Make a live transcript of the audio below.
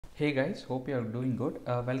Hey guys, hope you are doing good.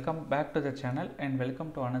 Welcome back to the channel and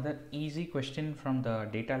welcome to another easy question from the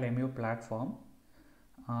Data Lemur platform.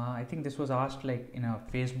 I think this was asked like in a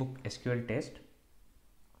Facebook SQL test.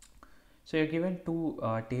 So you're given two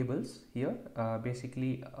tables here,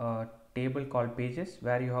 basically a table called pages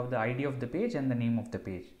where you have the ID of the page and the name of the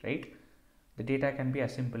page, right? The data can be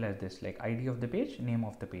as simple as this, like ID of the page, name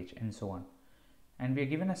of the page, and so on. And we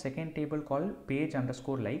are given a second table called page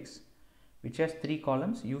underscore likes, which has three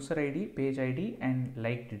columns: user ID, page ID, and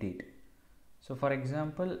liked date. So for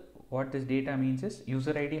example, what this data means is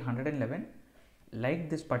user ID 111 liked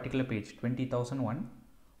this particular page 20,001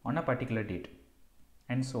 on a particular date,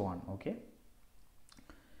 and so on. Okay.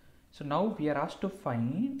 So now we are asked to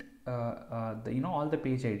find all the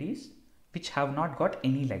page IDs which have not got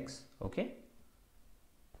any likes. Okay,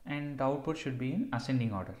 and the output should be in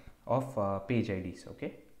ascending order of page IDs.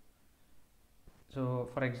 Okay. So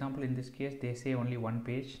for example, in this case, they say only one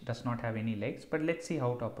page does not have any likes, but let's see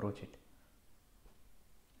how to approach it.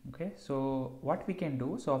 Okay, so what we can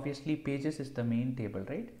do, so obviously pages is the main table,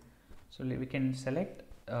 right? So we can select,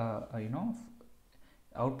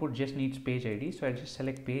 output just needs page ID. So I'll just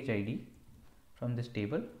select page ID from this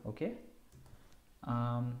table. Okay.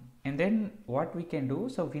 And then what we can do,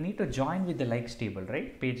 so we need to join with the likes table,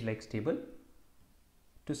 right? Page likes table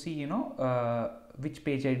to see, which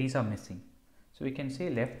page IDs are missing. So we can say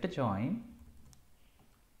left join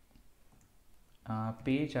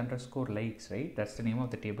page underscore likes, right? That's the name of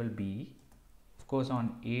the table B. Of course,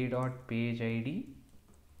 on A dot page ID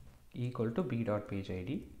equal to B dot page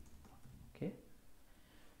ID. Okay.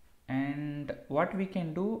 And what we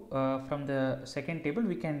can do from the second table,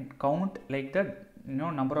 we can count like the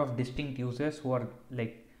number of distinct users who are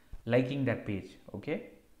liking that page.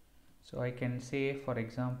 Okay. So I can say, for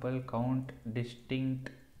example, count distinct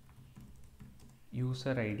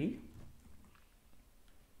user ID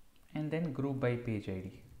and then group by page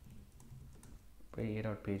ID, by A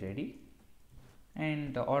dot page ID,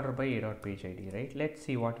 and order by A dot page ID, right? Let's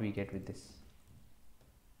see what we get with this.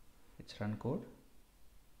 Let's run code,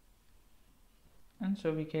 and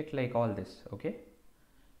so we get like all this. Okay,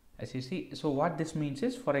 as you see. So what this means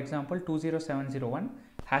is, for example, 20701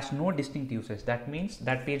 has no distinct users. That means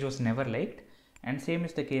that page was never liked, and same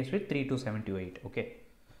is the case with 32728. Okay.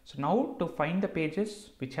 So now to find the pages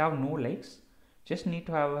which have no likes, just need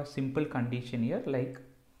to have a simple condition here, like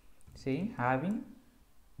saying having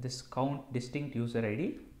this count distinct user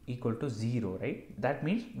ID equal to 0, right? That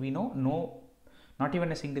means we know not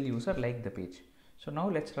even a single user liked the page. So now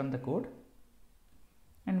let's run the code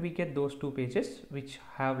and we get those two pages which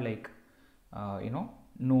have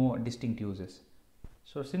no distinct users.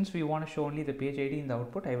 So since we want to show only the page ID in the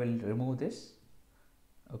output, I will remove this.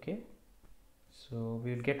 Okay. So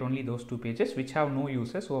we will get only those two pages which have no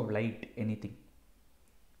users who have liked anything.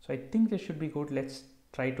 So I think this should be good. Let's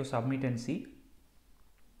try to submit and see.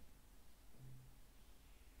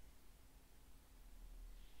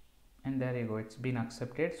 And there you go, it's been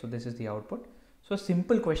accepted. So this is the output. So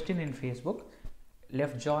simple question in Facebook,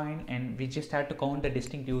 left join, and we just had to count the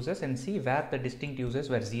distinct users and see where the distinct users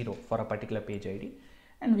were 0 for a particular page ID,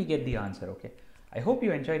 and we get the answer. Okay, I hope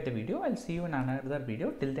you enjoyed the video. I'll see you in another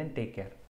video. Till then, take care.